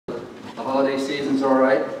season's all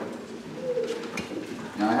right?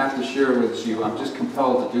 Now I have to share with you, I'm just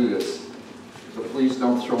compelled to do this, so please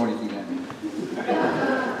don't throw anything at me.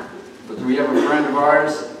 But we have a friend of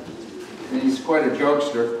ours, and he's quite a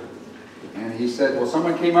jokester, and he said, well,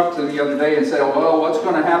 someone came up to me the other day and said, well, what's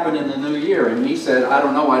going to happen in the new year? And he said, I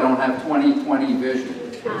don't know, I don't have 20/20 vision.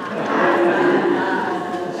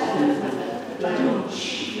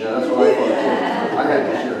 Yeah, that's what I thought too. I had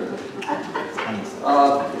to share it. Kind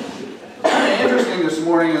of interesting this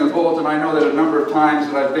morning in the bulletin, I know that a number of times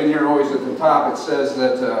that I've been here, always at the top, it says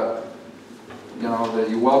that, you know, that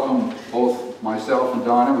you welcome both myself and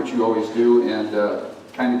Donna, which you always do, and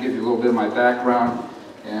kind of give you a little bit of my background,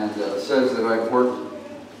 and says that I've worked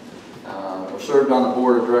or served on the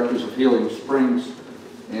board of directors of Healing Springs,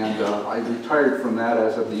 and I retired from that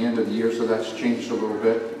as of the end of the year, so that's changed a little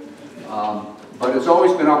bit. But it's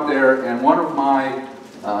always been up there, and one of my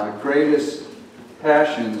greatest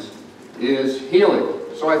passions is healing.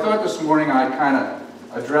 So I thought this morning I'd kind of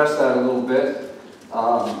address that a little bit.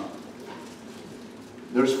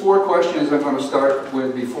 There's 4 questions I'm going to start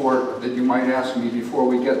with that you might ask me before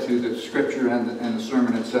we get to the scripture and the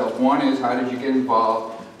sermon itself. 1 is, how did you get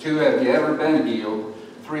involved? 2, have you ever been healed?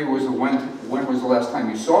 3 was, when was the last time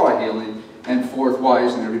you saw a healing? And 4th, why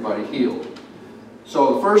isn't everybody healed?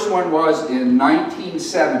 So the first one was in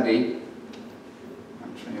 1970.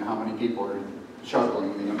 I'm showing you how many people are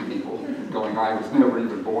chuckling, the young people, going, I was never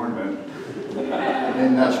even born then.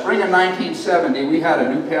 In the spring of 1970, we had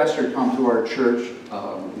a new pastor come to our church,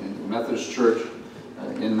 in the Methodist Church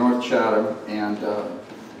in North Chatham, and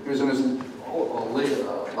he was in his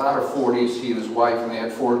latter 40s, he and his wife, and they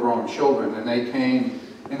had 4 grown children, and they came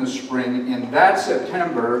in the spring. In that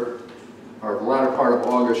September, or the latter part of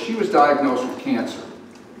August, she was diagnosed with cancer.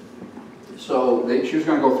 So she was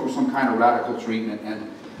going to go through some kind of radical treatment, and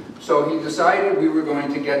so he decided we were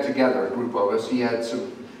going to get together, a group of us. He had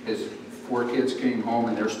his 4 kids came home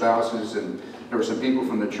and their spouses, and there were some people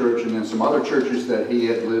from the church, and then some other churches that he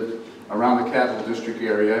had lived around the Capital District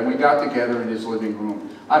area, and we got together in his living room.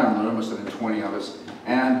 I don't know, there must have been 20 of us,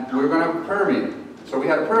 and we were going to have a prayer meeting. So we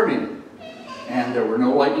had a prayer meeting, and there were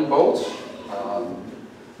no lightning bolts.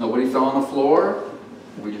 Nobody fell on the floor.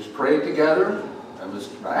 We just prayed together. It was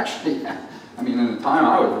actually, I mean, in the time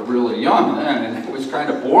I was really young then, and it was kind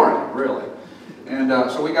of boring, really. And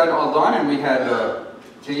so we got all done, and we had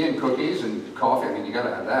tea and cookies and coffee. I mean, you got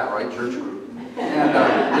to have that, right? Church group.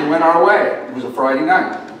 And we went our way. It was a Friday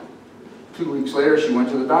night. 2 weeks later, she went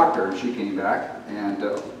to the doctor, and she came back, and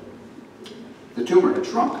the tumor had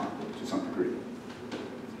shrunk to some degree.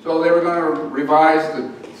 So they were going to revise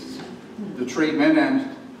the treatment, and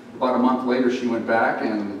about a month later, she went back,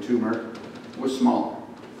 and the tumor was smaller.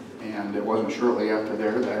 And it wasn't shortly after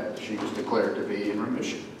there that she was declared to be in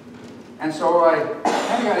remission. And so I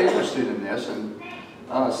kind of got interested in this and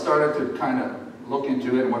started to kind of look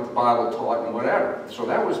into it and what the Bible taught and whatever. So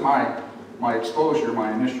that was my exposure,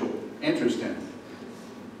 my initial interest in it.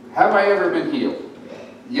 Have I ever been healed?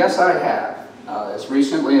 Yes, I have. As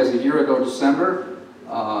recently as a year ago, December,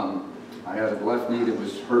 I had a left knee that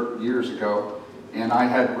was hurt years ago, and I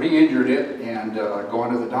had re-injured it and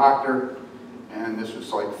gone to the doctor, and this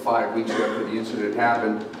was like 5 weeks after the incident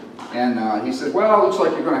happened, and he said, well, it looks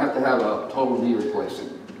like you're going to have a total knee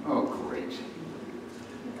replacement. Oh, great.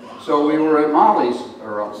 So we were at Molly's,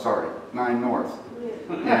 9 North,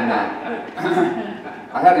 and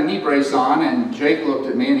I had a knee brace on, and Jake looked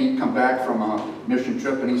at me, and he'd come back from a mission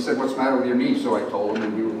trip, and he said, what's the matter with your knee? So I told him,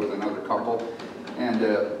 and we were with another couple, and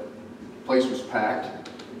the place was packed.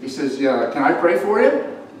 He says, yeah, can I pray for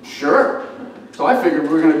you? Sure. So I figured we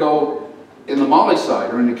were going to go in the Molly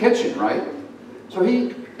side, or in the kitchen, right? So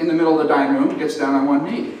he, in the middle of the dining room, gets down on one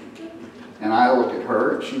knee. And I look at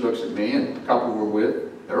her, and she looks at me, and the couple we're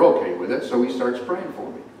with, they're okay with it, so he starts praying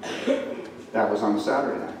for me. That was on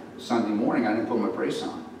Saturday night. Sunday morning, I didn't put my brace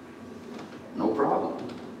on. No problem.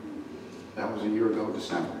 That was a year ago,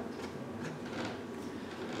 December.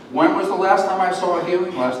 When was the last time I saw a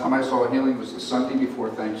healing? Last time I saw a healing was the Sunday before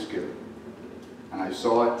Thanksgiving. And I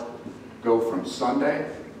saw it go from Sunday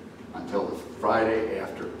until the Friday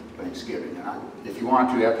after Thanksgiving. And if you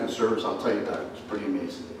want to, after the service, I'll tell you about it. It's pretty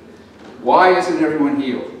amazing. Why isn't everyone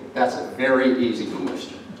healed? That's a very easy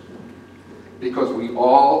question. Because we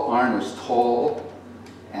all aren't as tall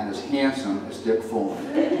and as handsome as Dick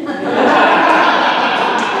Fullman.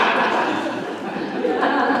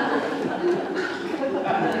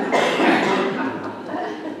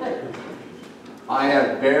 I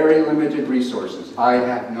have very limited resources. I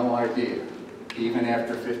have no idea, even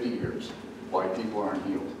after 50 years, why people aren't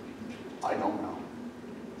healed. I don't know.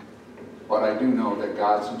 But I do know that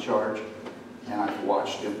God's in charge, and I've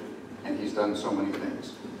watched Him and he's done so many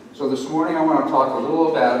things. So this morning I want to talk a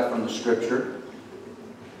little about it from the scripture.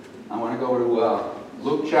 I want to go to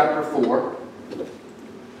Luke chapter 4.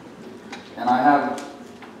 And I have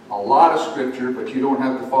a lot of scripture, but you don't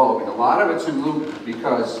have to follow me. A lot of it's in Luke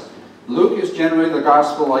because Luke is generally the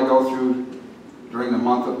gospel I go through during the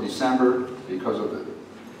month of December because of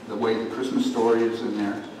the way the Christmas story is in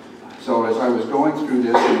there. So as I was going through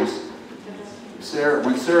this,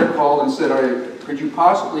 when Sarah called and said, could you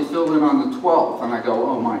possibly fill in on the 12th? And I go,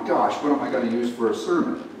 oh my gosh, what am I going to use for a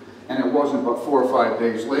sermon? And it wasn't but 4 or 5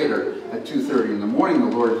 days later, at 2:30 in the morning,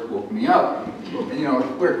 the Lord woke me up. And you know,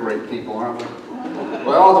 we're great people, aren't we?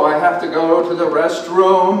 Well, do I have to go to the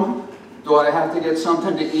restroom? Do I have to get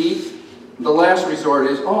something to eat? The last resort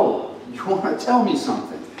is, oh, you want to tell me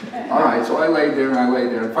something? All right, so I laid there and I laid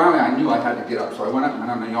there. And finally I knew I had to get up. So I went up and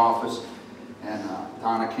went in the office. And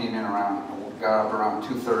Donna came in got up around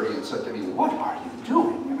 2:30 and said to me, what are you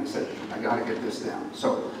doing? And I said, I got to get this down.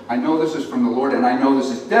 So I know this is from the Lord, and I know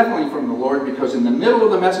this is definitely from the Lord because in the middle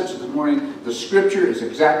of the message this morning, the scripture is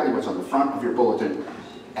exactly what's on the front of your bulletin.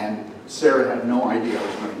 And Sarah had no idea I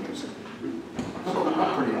was going to use it. So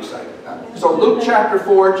I'm pretty excited about it. So Luke chapter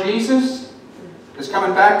 4, Jesus is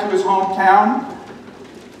coming back to his hometown.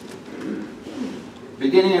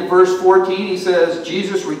 Beginning at verse 14, he says,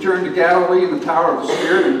 Jesus returned to Galilee in the power of the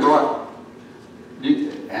Spirit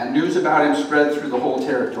and news about him spread through the whole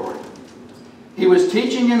territory. He was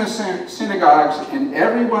teaching in the synagogues and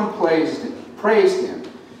everyone praised him.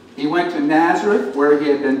 He went to Nazareth where he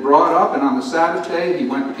had been brought up, and on the Sabbath day he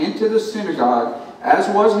went into the synagogue as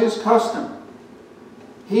was his custom.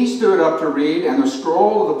 He stood up to read, and the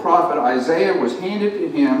scroll of the prophet Isaiah was handed to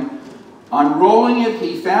him. Unrolling it,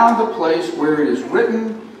 he found the place where it is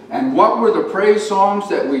written, and what were the praise songs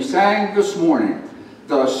that we sang this morning?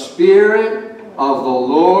 The Spirit of the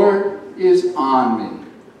Lord is on me,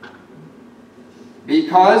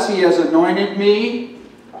 because he has anointed me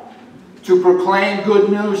to proclaim good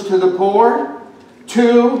news to the poor.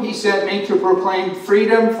 2, he sent me to proclaim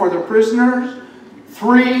freedom for the prisoners.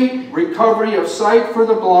 3, recovery of sight for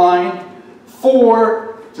the blind.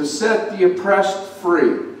 4, to set the oppressed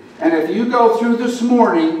free. And if you go through this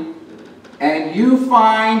morning and you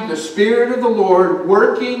find the Spirit of the Lord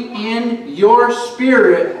working in your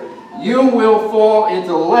spirit, you will fall into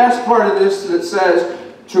the last part of this that says,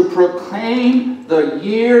 to proclaim the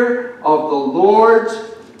year of the Lord's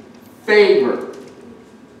favor.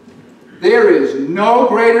 There is no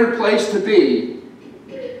greater place to be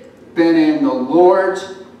than in the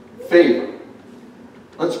Lord's favor.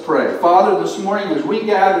 Let's pray. Father, this morning as we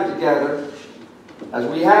gather together, as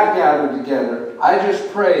we have gathered together, I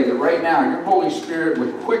just pray that right now your Holy Spirit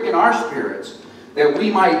would quicken our spirits, that we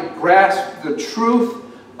might grasp the truth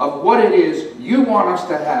of what it is you want us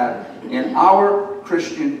to have in our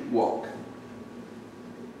Christian walk.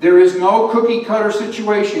 There is no cookie-cutter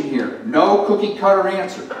situation here, no cookie-cutter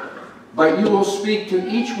answer. But you will speak to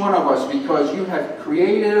each one of us because you have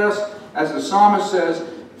created us, as the psalmist says,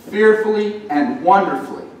 fearfully and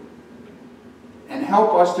wonderfully. And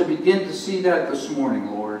help us to begin to see that this morning,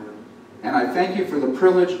 Lord. And I thank you for the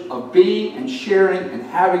privilege of being and sharing and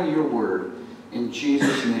having your word. In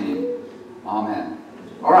Jesus' name, amen.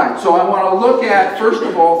 All right, so I want to look at, first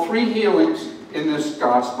of all, 3 healings in this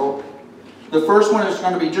gospel. The first one is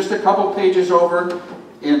going to be just a couple pages over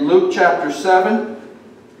in Luke chapter 7.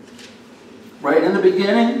 Right in the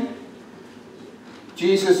beginning,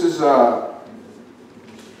 Jesus is,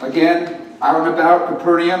 again, out and about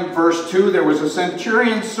Capernaum. Verse 2, there was a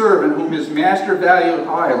centurion's servant whom his master valued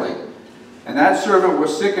highly. And that servant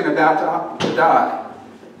was sick and about to die.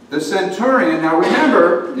 The centurion, now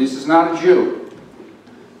remember, this is not a Jew.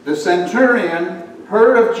 The centurion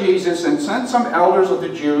heard of Jesus and sent some elders of the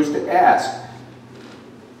Jews to ask,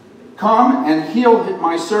 come and heal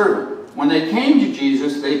my servant. When they came to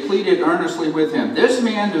Jesus, they pleaded earnestly with him, this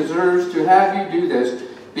man deserves to have you do this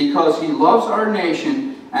because he loves our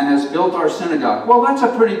nation and has built our synagogue. Well, that's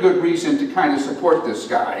a pretty good reason to kind of support this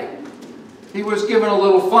guy. He was given a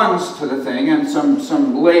little funds to the thing and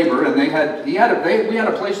some labor, and we had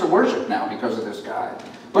a place to worship now because of this guy.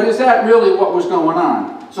 But is that really what was going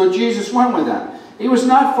on? So Jesus went with them. He was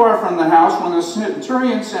not far from the house when the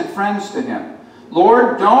centurion sent friends to him.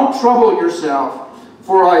 Lord, don't trouble yourself,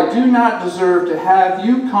 for I do not deserve to have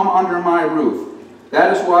you come under my roof.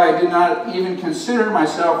 That is why I did not even consider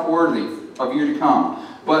myself worthy of you to come.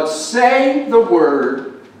 But say the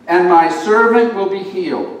word, and my servant will be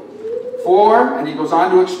healed. For, and he goes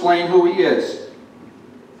on to explain who he is.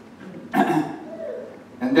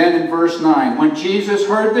 And then in verse 9, when Jesus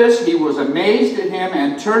heard this, he was amazed at him,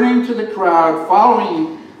 and turning to the crowd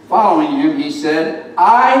following him, he said,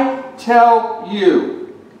 I tell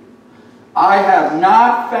you, I have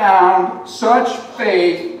not found such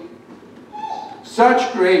faith,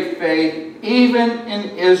 such great faith, even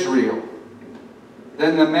in Israel.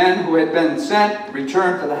 Then the men who had been sent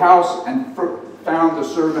returned to the house and found the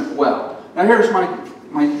servant well. Now here's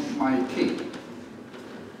my key.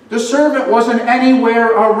 The servant wasn't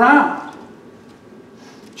anywhere around.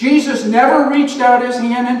 Jesus never reached out his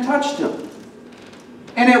hand and touched him.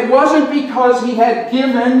 And it wasn't because he had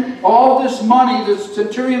given all this money, the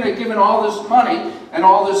centurion had given all this money and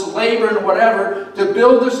all this labor and whatever to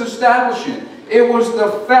build this establishment. It was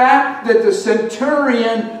the fact that the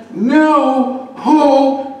centurion knew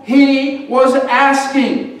who he was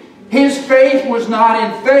asking. His faith was not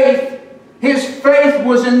in faith. His faith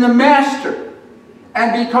was in the master.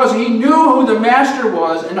 And because he knew who the master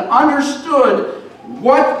was and understood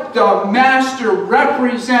what the master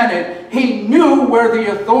represented, he knew where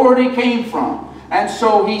the authority came from. And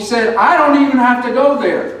so he said, I don't even have to go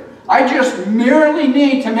there. I just merely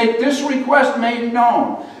need to make this request made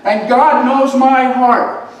known. And God knows my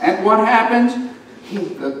heart. And what happens?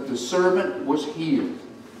 The servant was healed.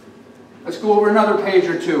 Let's go over another page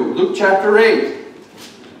or two. Luke chapter 8,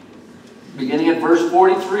 beginning at verse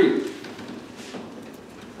 43.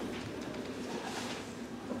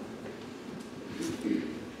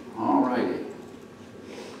 All righty.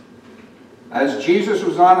 As Jesus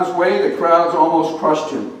was on his way, the crowds almost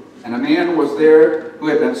crushed him. And a man was there who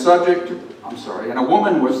had been subject to, and a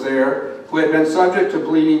woman was there who had been subject to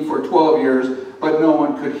bleeding for 12 years, but no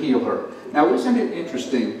one could heal her. Now, isn't it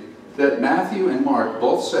interesting that Matthew and Mark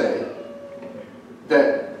both say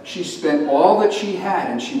that she spent all that she had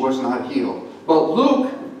and she was not healed? But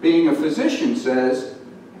Luke, being a physician, says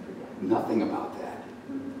nothing about that.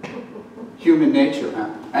 Human nature, huh?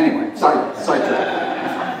 Anyway, sidetrack.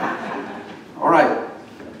 All right.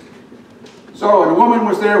 So, and a woman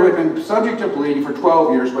was there who had been subject to bleeding for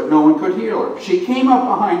 12 years, but no one could heal her. She came up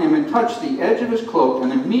behind him and touched the edge of his cloak,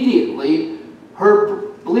 and immediately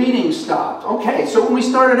her bleeding stopped. Okay, so when we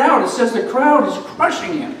started out, it says the crowd is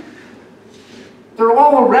crushing him. They're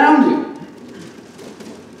all around him.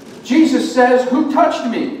 Jesus says, who touched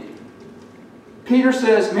me? Peter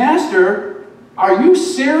says, Master, are you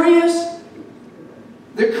serious?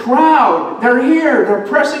 The crowd, they're here, they're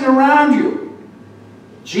pressing around you.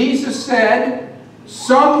 Jesus said,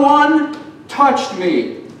 someone touched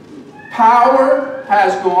me. Power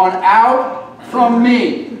has gone out from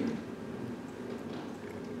me.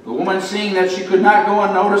 The woman, seeing that she could not go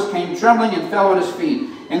unnoticed, came trembling and fell at his feet.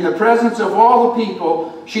 In the presence of all the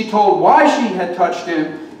people, she told why she had touched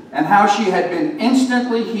him and how she had been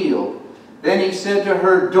instantly healed. Then he said to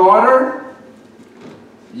her, Daughter,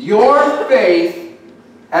 your faith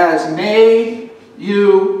has made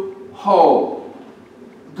you whole.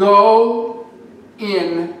 Go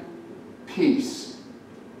in peace.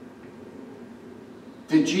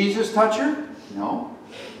 Did Jesus touch her? No.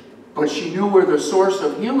 But she knew where the source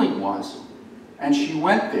of healing was, and she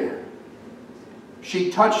went there. She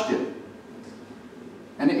touched him.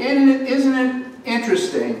 And isn't it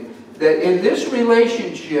interesting that in this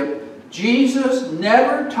relationship, Jesus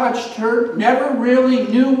never touched her, never really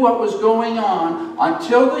knew what was going on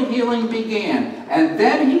until the healing began. And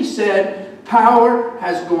then he said, power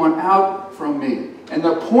has gone out from me. And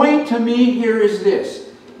the point to me here is this.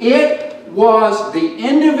 It was the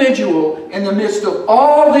individual in the midst of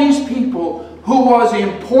all these people who was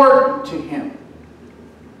important to him.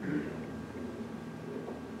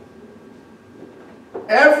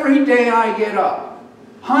 Every day I get up,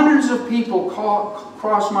 hundreds of people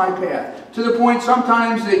cross my path, to the point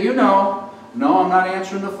sometimes that no, I'm not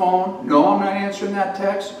answering the phone. No, I'm not answering that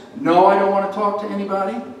text. No, I don't want to talk to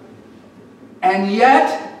anybody. And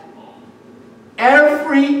yet,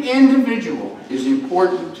 every individual is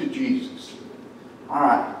important to Jesus. All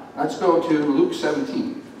right, let's go to Luke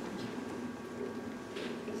 17.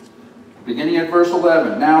 Beginning at verse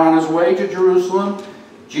 11. Now on his way to Jerusalem,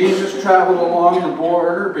 Jesus traveled along the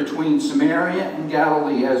border between Samaria and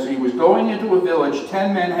Galilee. As he was going into a village,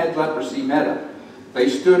 10 men had leprosy met him. They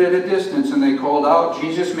stood at a distance and they called out,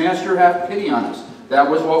 Jesus, Master, have pity on us. That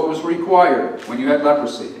was what was required when you had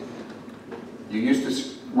leprosy. You used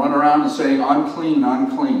to run around and say, unclean,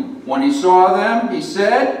 unclean. When he saw them, he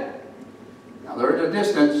said, now they're at a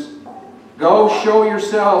distance, go show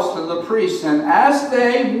yourselves to the priests. And as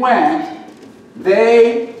they went,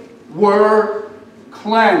 they were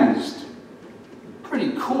cleansed.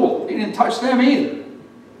 Pretty cool. He didn't touch them either.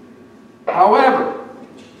 However,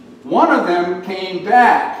 one of them came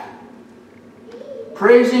back,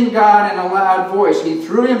 praising God in a loud voice. He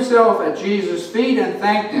threw himself at Jesus' feet and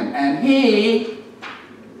thanked him. And he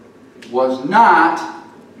was not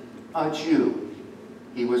a Jew.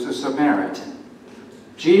 He was a Samaritan.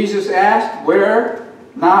 Jesus asked, were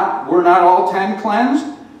not all 10 cleansed?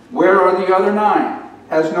 Where are the other 9?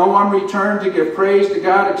 Has no one returned to give praise to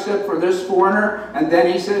God except for this foreigner? And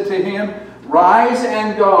then he said to him, rise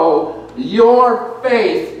and go. Your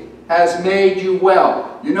faith has made you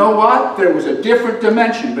well. You know what? There was a different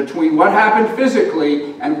dimension between what happened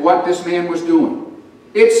physically and what this man was doing.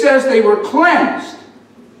 It says they were cleansed.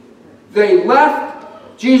 They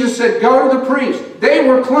left. Jesus said, go to the priest. They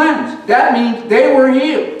were cleansed. That means they were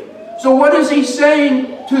healed. So what is he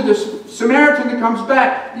saying to the Samaritan that comes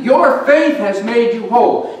back? Your faith has made you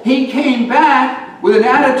whole. He came back with an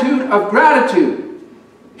attitude of gratitude.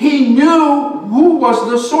 He knew who was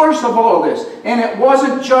the source of all this. And it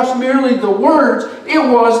wasn't just merely the words, it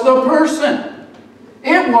was the person.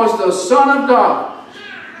 It was the Son of God.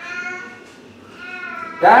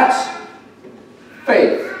 That's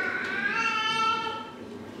faith.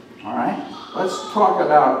 All right? Let's talk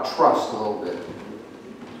about trust a little bit.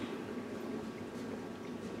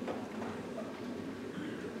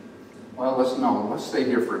 Well, let's stay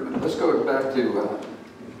here for a minute. Let's go back to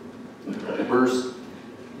verse,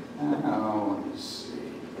 let me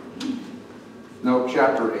see. No,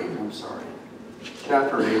 chapter 8, I'm sorry.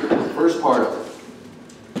 Chapter 8, first part of it.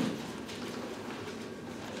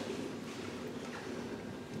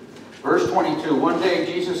 Verse 22, one day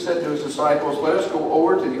Jesus said to his disciples, let us go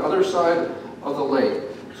over to the other side of the lake.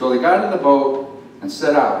 So they got in the boat and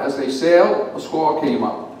set out. As they sailed, a squall came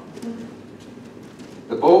up.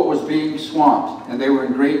 The boat was being swamped, and they were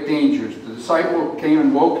in great danger. The disciple came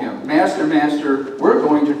and woke him. Master, Master, we're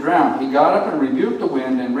going to drown. He got up and rebuked the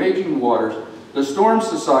wind and raging waters. The storm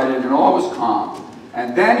subsided, and all was calm.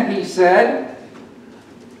 And then he said,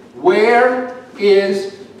 where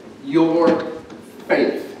is your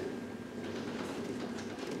faith?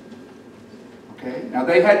 Okay, now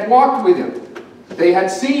they had walked with him. They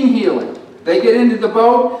had seen healing. They get into the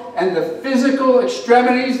boat, and the physical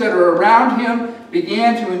extremities that are around him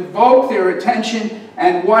began to invoke their attention,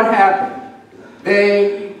 and what happened?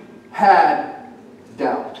 They had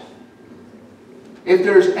doubt. If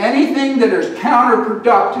there's anything that is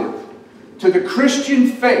counterproductive to the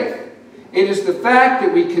Christian faith, it is the fact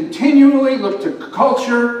that we continually look to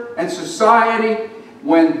culture and society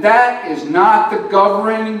when that is not the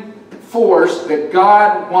governing force that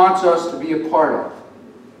God wants us to be a part of.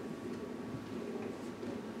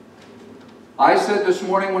 I said this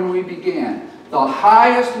morning when we began, the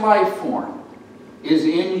highest life form is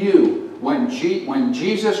in you when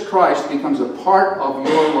Jesus Christ becomes a part of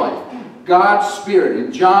your life. God's Spirit.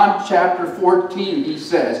 In John chapter 14, he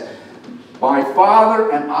says, my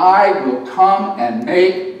Father and I will come and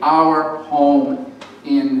make our home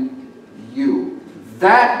in you.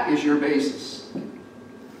 That is your basis.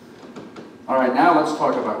 All right, now let's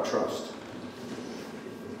talk about trust.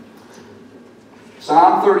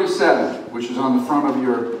 Psalm 37, which is on the front of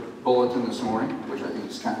your bulletin this morning, which I think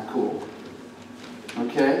is kind of cool.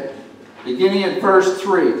 Okay? Beginning at verse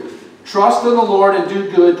 3. Trust in the Lord and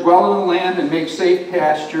do good, dwell in the land and make safe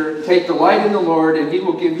pasture. Take delight in the Lord, and he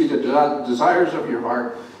will give you the desires of your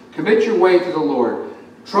heart. Commit your way to the Lord.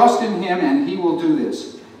 Trust in him, and he will do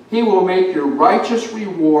this. He will make your righteous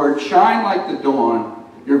reward shine like the dawn,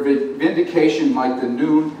 your vindication like the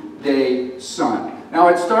noonday sun. Now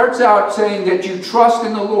it starts out saying that you trust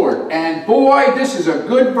in the Lord. And boy, this is a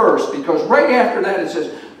good verse, because right after that it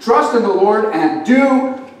says, trust in the Lord and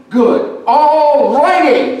do good.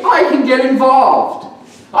 Alrighty, I can get involved.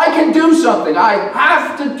 I can do something. I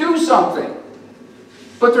have to do something.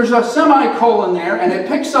 But there's a semicolon there, and it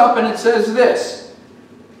picks up and it says this.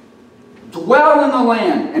 Dwell in the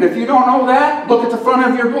land. And if you don't know that, look at the front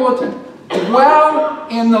of your bulletin. Dwell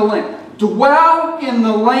in the land. Dwell in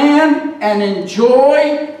the land and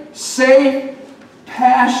enjoy safe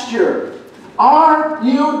pasture. Are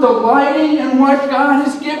you delighting in what God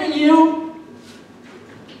has given you?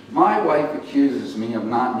 My wife accuses me of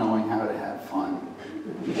not knowing how to have fun.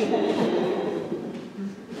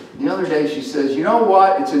 The other day she says, you know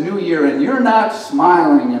what? It's a new year and you're not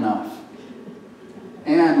smiling enough.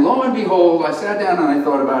 And lo and behold, I sat down and I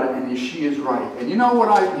thought about it, and she is right. And you know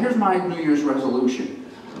what? Here's my New Year's resolution.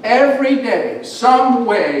 Every day, some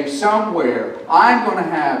way, somewhere, I'm going to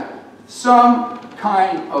have some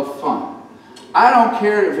kind of fun. I don't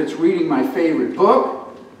care if it's reading my favorite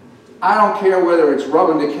book. I don't care whether it's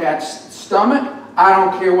rubbing the cat's stomach. I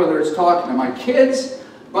don't care whether it's talking to my kids.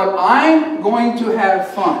 But I'm going to have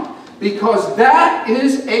fun, because that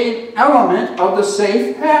is an element of the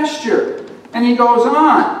safe pasture. And he goes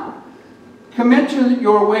on. Commit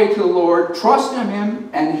your way to the Lord, trust in him,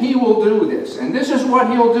 and he will do this. And this is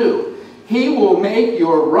what he'll do. He will make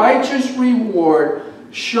your righteous reward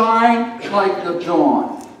shine like the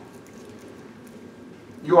dawn,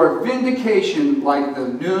 your vindication like the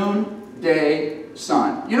noonday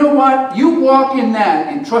sun. You know what? You walk in that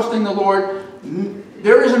and trusting the Lord,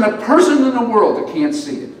 there isn't a person in the world that can't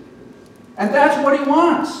see it. And that's what He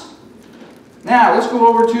wants. Now, let's go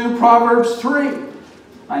over to Proverbs 3.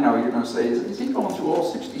 I know you're going to say, is he going through all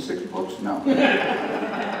 66 books? No.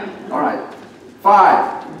 All right.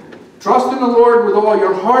 5. Trust in the Lord with all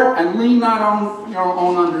your heart and lean not on your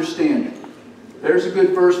own understanding. There's a good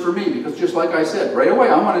verse for me, because just like I said, right away,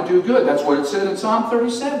 I want to do good. That's what it said in Psalm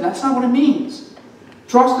 37. That's not what it means.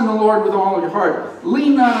 Trust in the Lord with all your heart.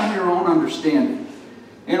 Lean not on your own understanding.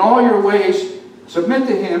 In all your ways, submit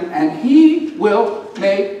to Him, and He will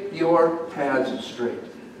make your paths straight.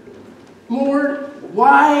 Lord,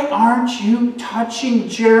 why aren't you touching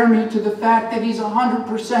Jeremy to the fact that he's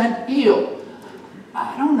 100% healed?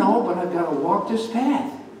 I don't know, but I've got to walk this path.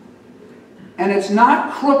 And it's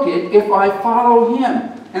not crooked if I follow Him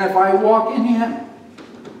and if I walk in Him.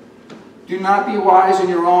 Do not be wise in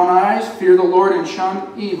your own eyes. Fear the Lord and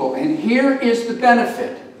shun evil. And here is the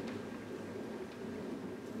benefit.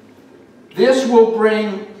 This will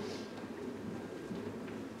bring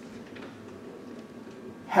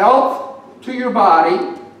health to your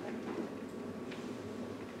body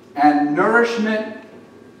and nourishment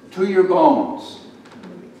to your bones.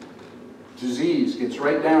 Disease gets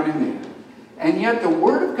right down in there. And yet the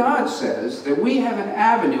Word of God says that we have an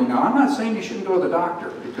avenue. Now, I'm not saying you shouldn't go to the doctor,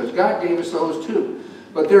 because God gave us those too.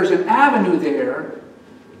 But there's an avenue there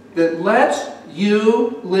that lets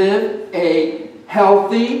you live a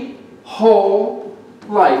healthy, whole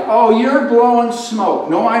life. Oh, you're blowing smoke.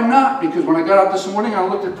 No, I'm not, because when I got up this morning, I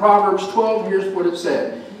looked at Proverbs 12. Here's what it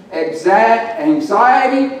said.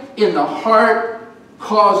 Anxiety in the heart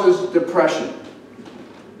causes depression.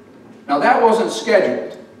 Now, that wasn't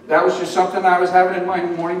scheduled. That was just something I was having in my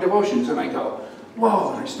morning devotions. And I go,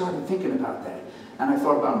 whoa, and I started thinking about that. And I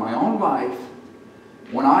thought about my own life.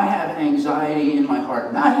 When I have anxiety in my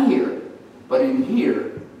heart, not here, but in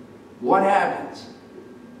here, what happens?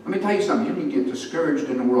 Let me tell you something. You can get discouraged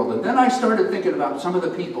in the world. And then I started thinking about some of the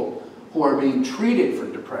people who are being treated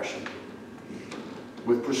for depression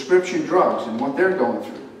with prescription drugs and what they're going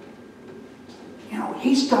through. You know,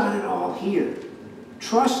 He's got it all here.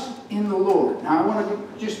 Trust in the Lord. Now, I want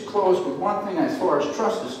to just close with one thing as far as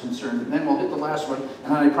trust is concerned, and then we'll hit the last one,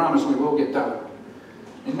 and I promise we will get done.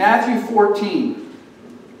 In Matthew 14,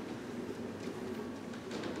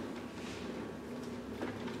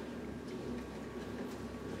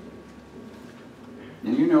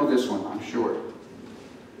 and you know this one, I'm sure.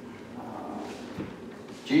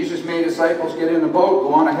 Jesus made disciples get in the boat,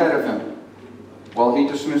 go on ahead of Him, while He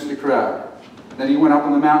dismissed the crowd. Then He went up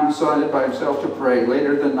on the mountainside by Himself to pray.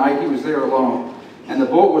 Later that night He was there alone, and the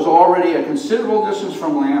boat was already a considerable distance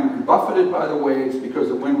from land and buffeted by the waves because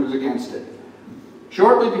the wind was against it.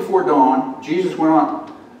 Shortly before dawn, Jesus went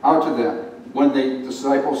out to them. When the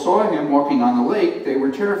disciples saw Him walking on the lake, they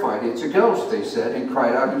were terrified. It's a ghost, they said, and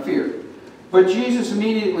cried out in fear. But Jesus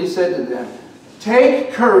immediately said to them,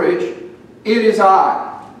 take courage, it is I.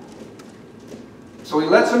 So He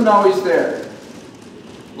lets them know He's there.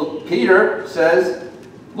 Look, Peter says,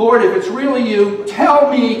 Lord, if it's really You, tell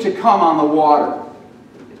me to come on the water.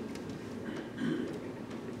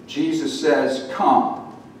 Jesus says,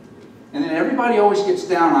 come. And then everybody always gets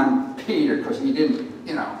down on Peter because he didn't,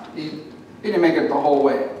 he didn't make it the whole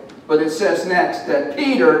way. But it says next that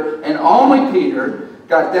Peter, and only Peter,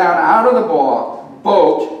 got down out of the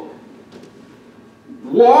boat,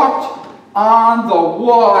 walked on the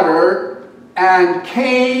water, and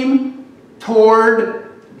came toward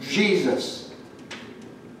Jesus.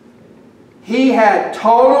 He had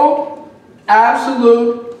total,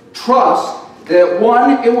 absolute trust that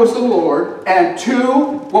one, it was the Lord, and two,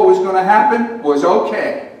 what was going to happen was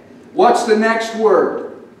okay. What's the next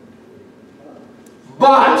word?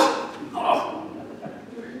 But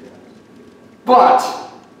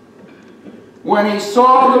when he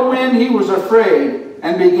saw the wind, he was afraid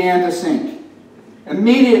and began to sink.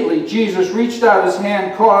 Immediately, Jesus reached out His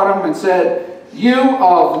hand, caught him, and said, you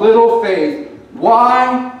of little faith,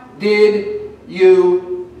 why did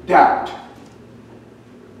you doubt?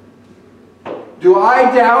 Do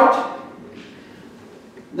I doubt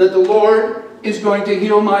that the Lord is going to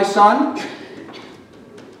heal my son?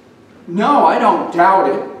 No, I don't doubt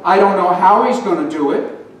it. I don't know how He's going to do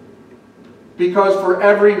it. Because for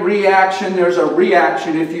every reaction, there's a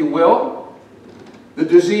reaction, if you will. the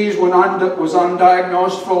disease was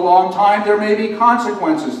undiagnosed for a long time, there may be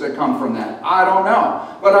consequences that come from that. I don't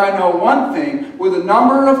know. But I know one thing, with a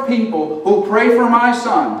number of people who pray for my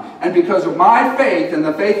son, and because of my faith and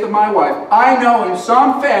the faith of my wife, I know in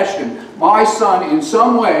some fashion my son in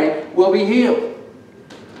some way will be healed.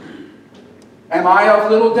 Am I of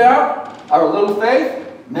little doubt or little faith?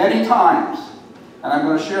 Many times. And I'm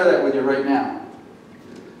going to share that with you right now.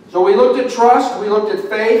 So we looked at trust, we looked at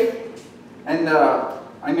faith, and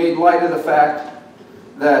I made light of the fact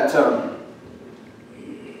that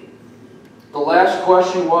the last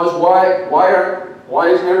question was, why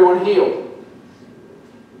isn't everyone healed?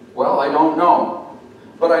 Well, I don't know.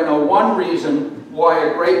 But I know one reason why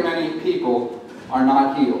a great many people are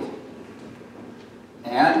not healed.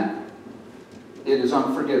 And it is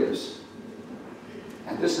unforgiveness.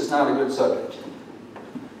 And this is not a good subject.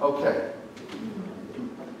 Okay.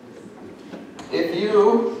 If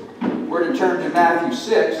you were to turn to Matthew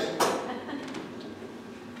 6,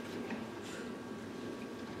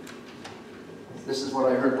 this is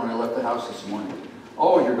what I heard when I left the house this morning.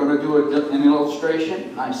 Oh, you're going to do an illustration?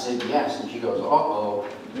 And I said, yes. And she goes, uh-oh.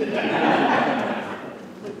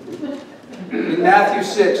 In Matthew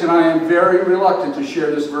 6, and I am very reluctant to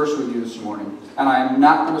share this verse with you this morning, and I am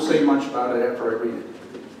not going to say much about it after I read it.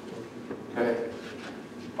 Okay?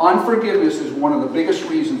 Unforgiveness is one of the biggest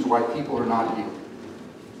reasons why people are not healed.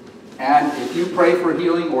 And if you pray for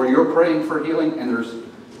healing, or you're praying for healing, and there's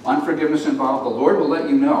unforgiveness involved, the Lord will let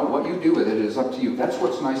you know. What you do with it is up to you. That's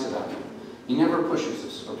what's nice about Him. He never pushes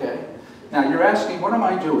us, okay? Now, you're asking, what am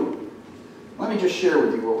I doing? Let me just share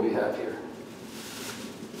with you what we have here.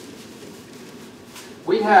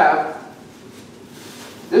 We have,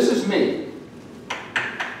 this is me.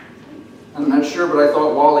 I'm not sure, but I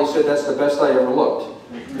thought Wally said that's the best I ever looked.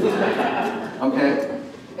 Okay?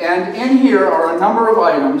 And in here are a number of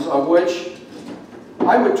items of which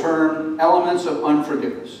I would term elements of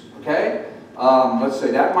unforgiveness. Okay? Let's say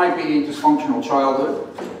that might be dysfunctional childhood.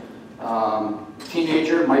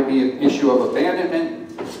 Teenager might be an issue of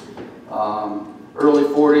abandonment. Early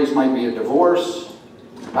 40s might be a divorce.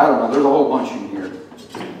 I don't know. There's a whole bunch in here.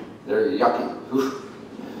 They're yucky. Oof.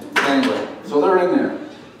 Anyway, so they're in there.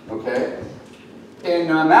 Okay? In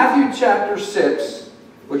Matthew chapter 6,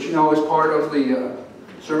 which you know is part of the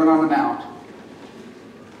Sermon on the Mount,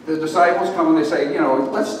 the disciples come and they say, you know,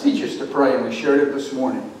 let's teach us to pray, and we shared it this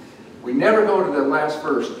morning. We never go to the last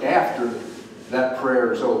verse after that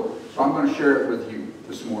prayer is over. So I'm going to share it with you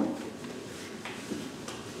this morning.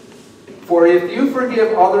 For if you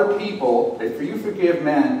forgive other people, if you forgive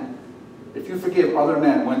other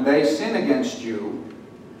men when they sin against you,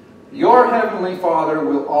 your heavenly Father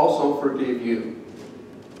will also forgive you.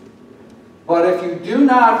 But if you do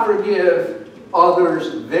not forgive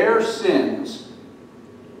others their sins,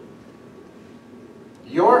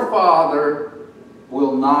 your Father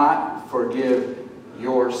will not forgive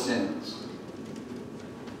your sins.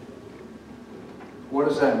 What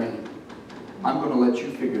does that mean? I'm going to let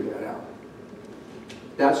you figure that out.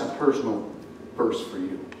 That's a personal verse for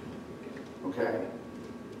you. Okay?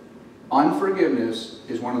 Unforgiveness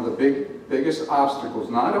is one of the biggest obstacles,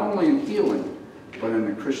 not only in healing, but in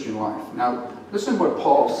the Christian life. Now, listen to what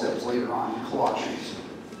Paul says later on in Colossians.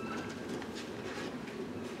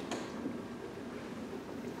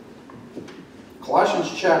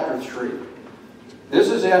 Colossians chapter 3. This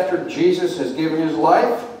is after Jesus has given His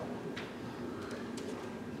life.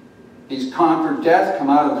 He's conquered death, come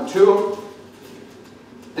out of the tomb.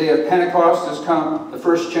 Day of Pentecost has come. The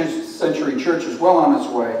first century church is well on its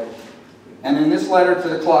way. And in this letter to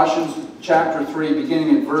the Colossians chapter 3, beginning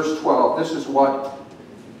in verse 12, this is what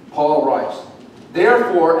Paul writes.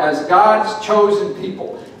 Therefore, as God's chosen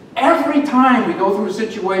people, every time we go through a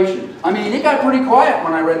situation, I mean, it got pretty quiet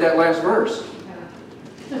when I read that last verse.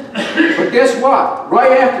 But guess what?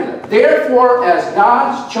 Right after that. Therefore, as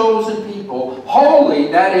God's chosen people, holy,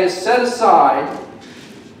 that is, set aside,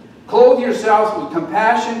 clothe yourselves with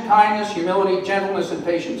compassion, kindness, humility, gentleness, and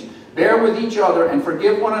patience. Bear with each other and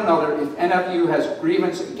forgive one another if any of you has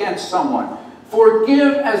grievance against someone.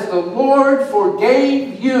 Forgive as the Lord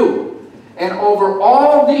forgave you. And over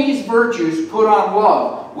all these virtues put on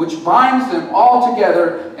love, which binds them all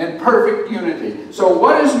together in perfect unity. So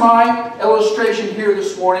what is my illustration here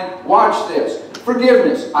this morning? Watch this.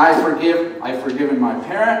 Forgiveness. I've forgiven my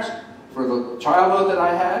parents for the childhood that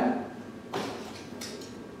I had.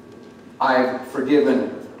 I've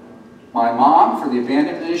forgiven my mom for the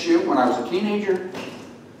abandonment issue when I was a teenager.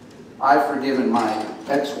 I've forgiven my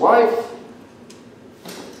ex-wife.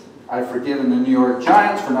 I've forgiven the New York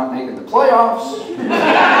Giants for not making the playoffs.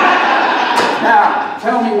 Now,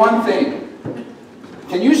 tell me one thing.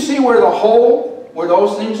 Can you see where the hole where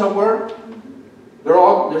those things were?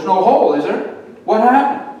 There's no hole, is there? What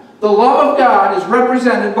happened? The love of God is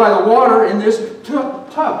represented by the water in this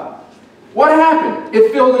tub. What happened?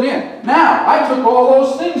 It filled it in. Now, I took all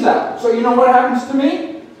those things out. So you know what happens to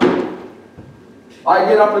me? I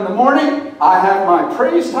get up in the morning, I have my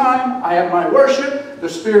praise time, I have my worship, the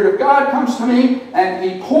Spirit of God comes to me, and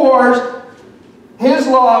He pours His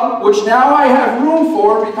love, which now I have room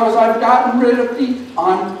for because I've gotten rid of the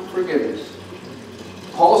unforgiveness.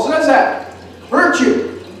 Paul says that.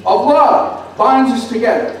 Virtue of love binds us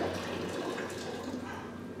together.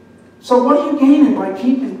 So what are you gaining by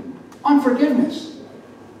keeping unforgiveness?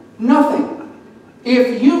 Nothing.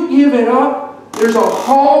 If you give it up, there's a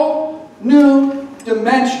whole new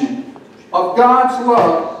dimension of God's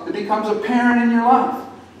love that becomes apparent in your life.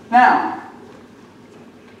 Now,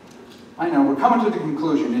 I know we're coming to the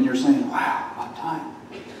conclusion and you're saying, wow, about time.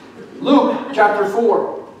 Luke chapter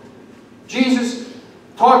 4. Jesus,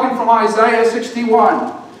 talking from Isaiah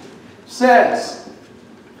 61, says,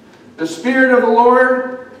 "The Spirit of the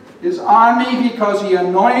Lord is on me because He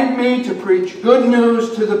anointed me to preach good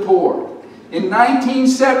news to the poor." In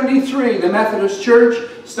 1973, the Methodist Church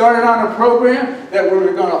started on a program that we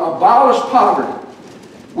were going to abolish poverty.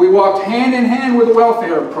 We walked hand in hand with the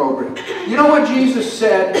welfare program. You know what Jesus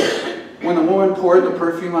said when the woman poured the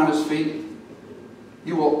perfume on His feet?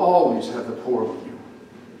 You will always have the poor with you.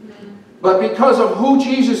 But because of who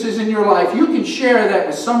Jesus is in your life, you can share that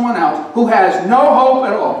with someone else who has no hope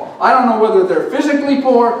at all. I don't know whether they're physically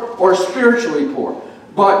poor or spiritually poor.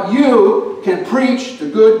 But you can preach the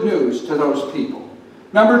good news to those people.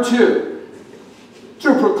 Number 2,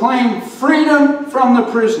 to proclaim freedom from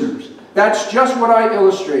the prisoners. That's just what I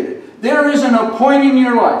illustrated. There isn't a point in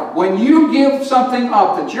your life when you give something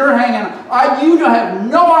up that you're hanging on. You have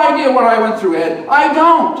no idea what I went through, Ed. I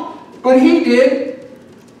don't. But He did.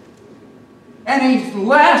 And His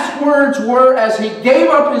last words were, as He gave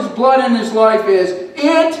up His blood in His life, is,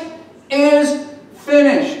 "It is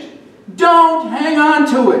finished." Don't hang on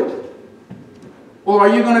to it. Well, are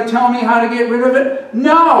you going to tell me how to get rid of it?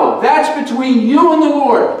 No, that's between you and the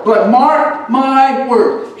Lord. But mark my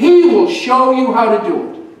word, He will show you how to do it.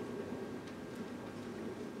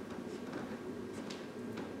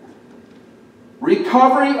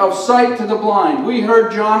 Recovery of sight to the blind. We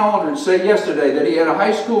heard John Aldridge say yesterday that he had a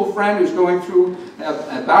high school friend who's going through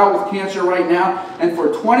a bout with cancer right now, and for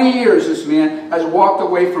 20 years this man has walked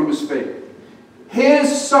away from his faith. His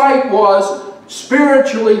sight was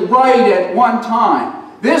spiritually right at one time.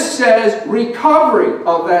 This says recovery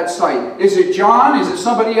of that sight. Is it John? Is it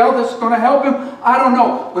somebody else that's going to help him? I don't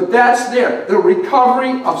know. But that's there. The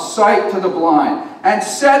recovery of sight to the blind. And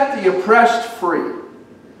set the oppressed free.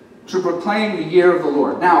 To proclaim the year of the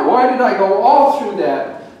Lord. Now, why did I go all through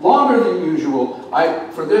that, longer than usual,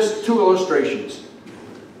 for this 2 illustrations?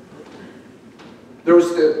 There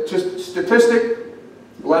was the statistic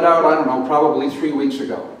let out, I don't know, probably 3 weeks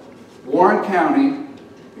ago. Warren County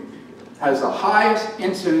has the highest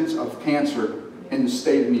incidence of cancer in the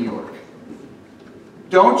state of New York.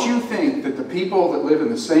 Don't you think that the people that live in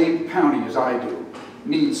the same county as I do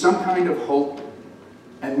need some kind of hope?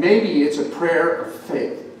 And maybe it's a prayer of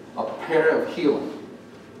faith, a prayer of healing.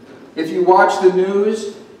 If you watch the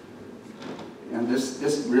news, and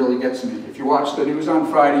this really gets me. If you watch the news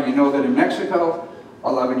on Friday, you know that in Mexico,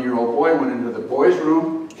 11-year-old boy went into the boys'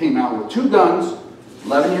 room, came out with 2 guns,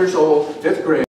 11 years old, 5th grade.